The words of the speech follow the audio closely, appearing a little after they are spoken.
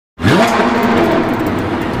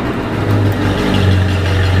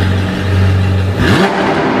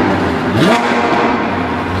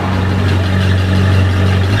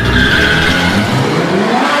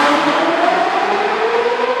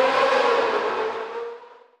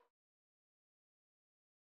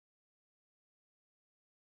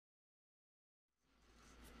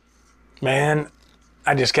Man,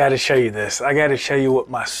 I just got to show you this. I got to show you what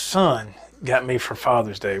my son got me for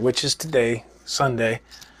Father's Day, which is today, Sunday.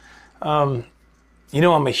 You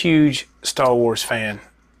know I'm a huge Star Wars fan.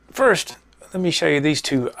 First, let me show you these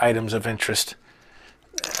two items of interest.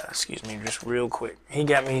 Excuse me, just real quick. He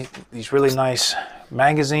got me these really nice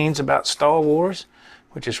magazines about Star Wars,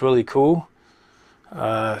 which is really cool.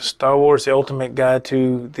 Star Wars, the Ultimate Guide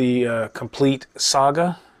to the Complete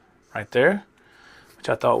Saga, right there, which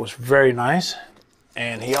I thought was very nice.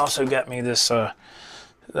 And he also got me this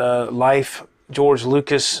Life, George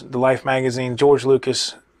Lucas, the Life magazine, George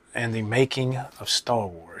Lucas and the Making of Star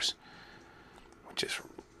Wars, which is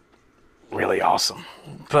really awesome.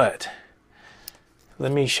 But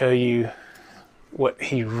let me show you what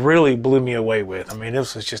he really blew me away with. I mean,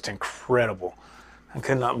 this was just incredible. I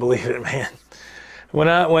could not believe it, man.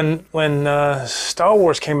 When Star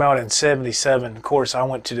Wars came out in '77, of course, I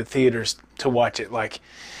went to the theaters to watch it like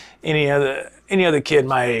any other kid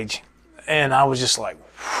my age, and I was just like,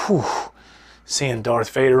 whew, seeing Darth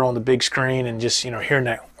Vader on the big screen and just, you know, hearing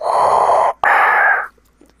that.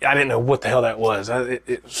 I didn't know what the hell that was.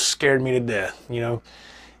 It scared me to death, you know.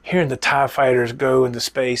 Hearing the TIE fighters go into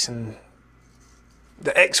space and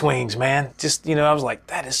the X-Wings, man. Just, you know, I was like,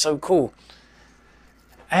 that is so cool.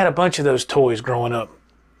 I had a bunch of those toys growing up.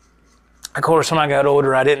 Of course, when I got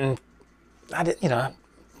older, I didn't, you know,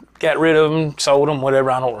 got rid of them, sold them, whatever,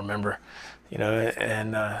 I don't remember, you know,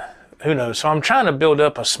 and who knows. So I'm trying to build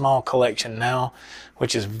up a small collection now,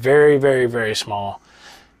 which is very, very, very small.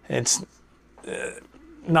 It's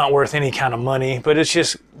not worth any kind of money, but it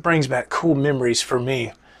just brings back cool memories for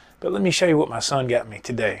me. But let me show you what my son got me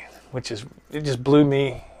today, which is, it just blew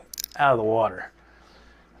me out of the water.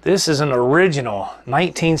 This is an original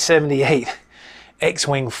 1978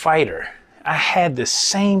 X-Wing fighter. I had the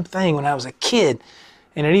same thing when I was a kid,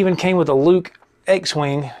 and it even came with a Luke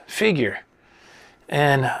X-Wing figure.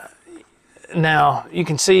 And now you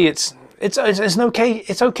can see it's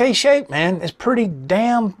okay shape, man. It's pretty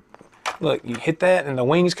damn. Look, you hit that and the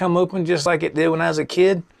wings come open just like it did when I was a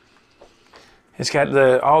kid. It's got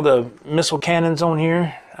all the missile cannons on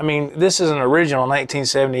here. I mean, this is an original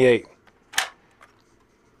 1978.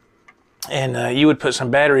 And you would put some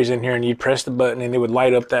batteries in here and you'd press the button and it would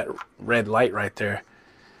light up that red light right there.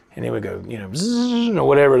 And it would go, you know, bzzz, or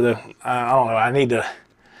whatever I don't know. I need to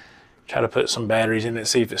try to put some batteries in it,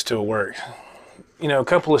 see if it still works. You know, a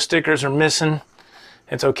couple of stickers are missing.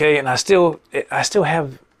 It's okay. And I still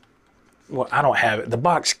have, well, I don't have it.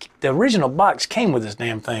 The original box came with this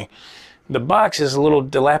damn thing. The box is a little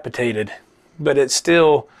dilapidated, but it's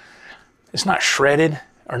not shredded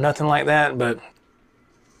or nothing like that. But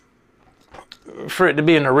for it to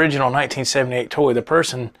be an original 1978 toy, the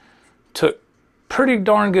person took pretty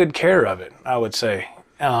darn good care of it, I would say.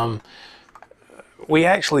 We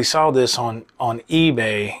actually saw this on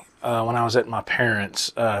eBay when I was at my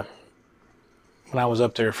parents', when I was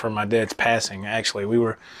up there for my dad's passing. Actually,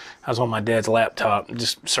 I was on my dad's laptop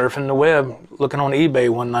just surfing the web, looking on eBay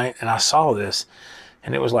one night, and I saw this,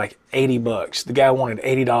 and it was like 80 bucks. The guy wanted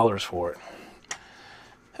 $80 for it.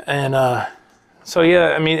 And so yeah,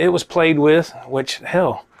 I mean, it was played with, which,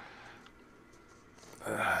 hell,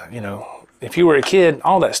 you know, if you were a kid,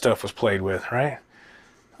 all that stuff was played with, right?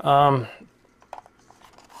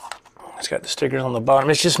 It's got the stickers on the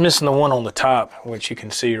bottom. It's just missing the one on the top, which you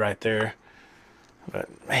can see right there. But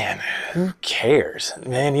man, who cares,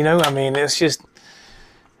 man? You know, I mean, it's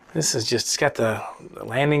got the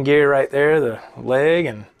landing gear right there, the leg,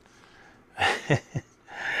 and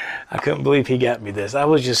I couldn't believe he got me this. I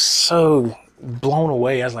was just so blown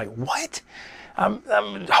away. I was like, what? I'm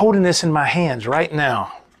holding this in my hands right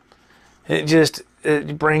now.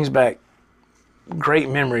 It brings back great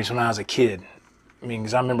memories when I was a kid. I mean,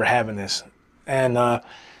 because I remember having this. And I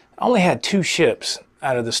only had 2 ships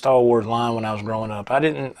out of the Star Wars line when I was growing up. I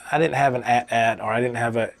didn't have an AT-AT, or I didn't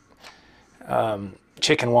have a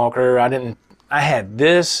Chicken Walker. I had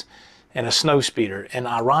this and a Snowspeeder. And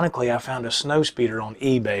ironically, I found a Snowspeeder on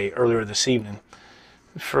eBay earlier this evening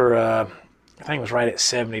for, I think it was right at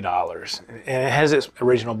 $70. And it has its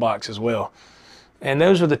original box as well. And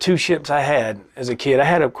those were the 2 ships I had as a kid. I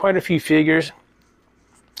had quite a few figures,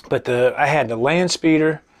 but I had the Land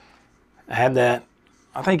Speeder. I had that.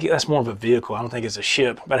 I think that's more of a vehicle. I don't think it's a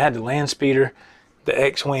ship, but I had the Land Speeder, the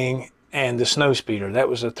X-Wing, and the Snow Speeder. That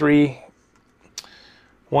was the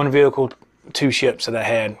 1 vehicle, 2 ships that I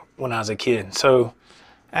had when I was a kid. So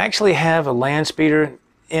I actually have a Land Speeder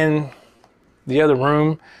in the other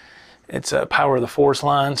room. It's a Power of the Force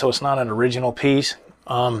line, so it's not an original piece.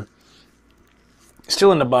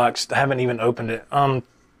 Still in the box. I haven't even opened it.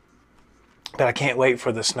 But I can't wait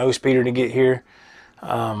for the Snow Speeder to get here.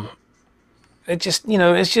 it just, you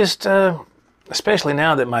know, it's just, especially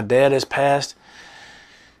now that my dad has passed,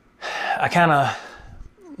 I kind of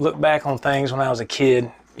look back on things when I was a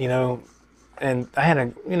kid, you know, and I had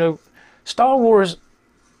a, you know, Star Wars,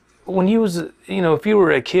 when you was, you know, if you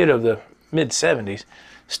were a kid of the mid-70s,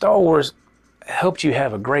 Star Wars helped you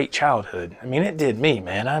have a great childhood. I mean, it did me,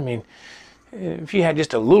 man. I mean, if you had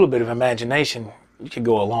just a little bit of imagination, you could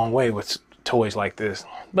go a long way with toys like this.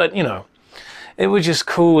 But, you know, it was just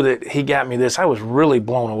cool that he got me this. I was really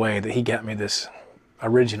blown away that he got me this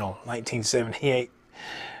original 1978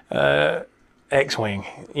 X-Wing,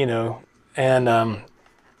 you know. And I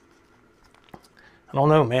don't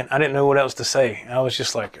know, man. I didn't know what else to say. I was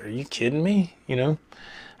just like, are you kidding me? You know?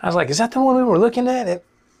 I was like, is that the one we were looking at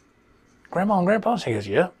Grandma and Grandpa's? He goes,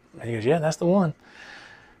 yeah. He goes, yeah, that's the one.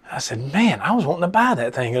 I said, man, I was wanting to buy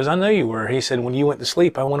that thing. He goes, I know you were. He said, when you went to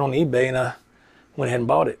sleep, I went on eBay and I went ahead and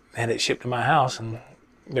bought it. Had it shipped to my house, and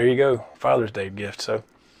there you go, Father's Day gift. So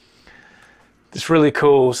it's really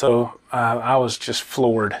cool. So I was just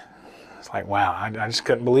floored. It's like, wow, I just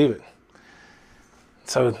couldn't believe it.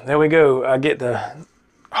 So there we go. I get to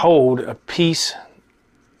hold a piece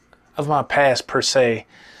of my past, per se,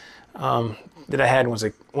 that I had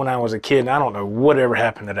when I was a kid. And I don't know whatever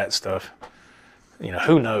happened to that stuff. You know,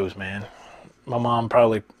 who knows, man. My mom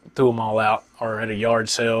probably threw them all out or at a yard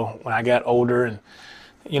sale when I got older. And,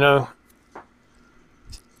 you know,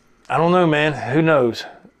 I don't know, man. Who knows?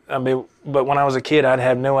 I mean, but when I was a kid, I'd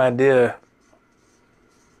have no idea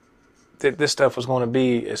that this stuff was going to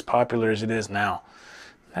be as popular as it is now.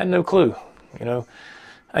 I had no clue, you know.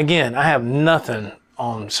 Again, I have nothing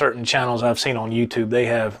on certain channels I've seen on YouTube. They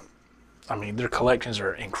have, I mean, their collections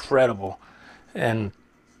are incredible. And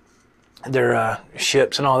their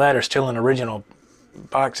ships and all that are still in original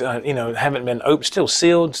box, you know, haven't been opened, still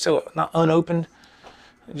sealed, still not unopened.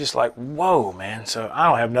 Just like, whoa, man. So I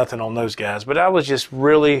don't have nothing on those guys, but I was just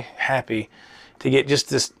really happy to get just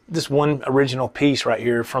this one original piece right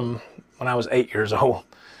here from when I was 8 years old.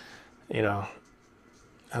 You know,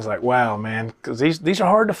 I was like, wow, man, because these are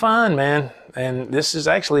hard to find, man. And this is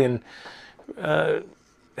actually in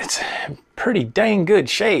it's pretty dang good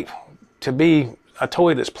shape to be a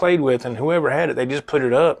toy that's played with, and whoever had it, they just put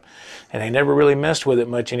it up and they never really messed with it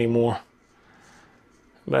much anymore.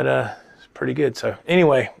 But it's pretty good. So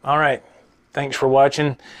anyway, all right, thanks for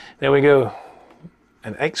watching. There we go,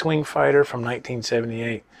 an X-Wing fighter from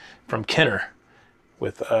 1978 from Kenner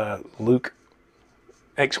with Luke,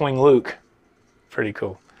 X-Wing Luke. Pretty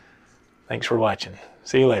cool. Thanks for watching.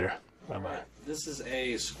 See you later. Bye-bye. This is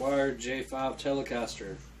a Squire J5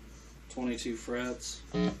 Telecaster, 22 frets.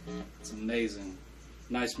 It's amazing.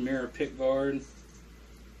 Nice mirror pick guard.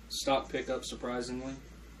 Stock pickup, surprisingly.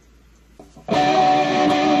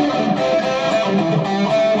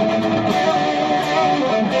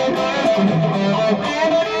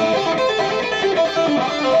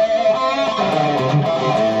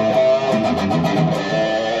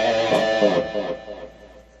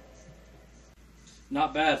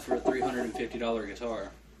 Not bad for a $350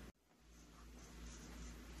 guitar.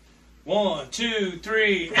 1, 2,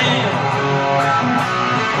 3, and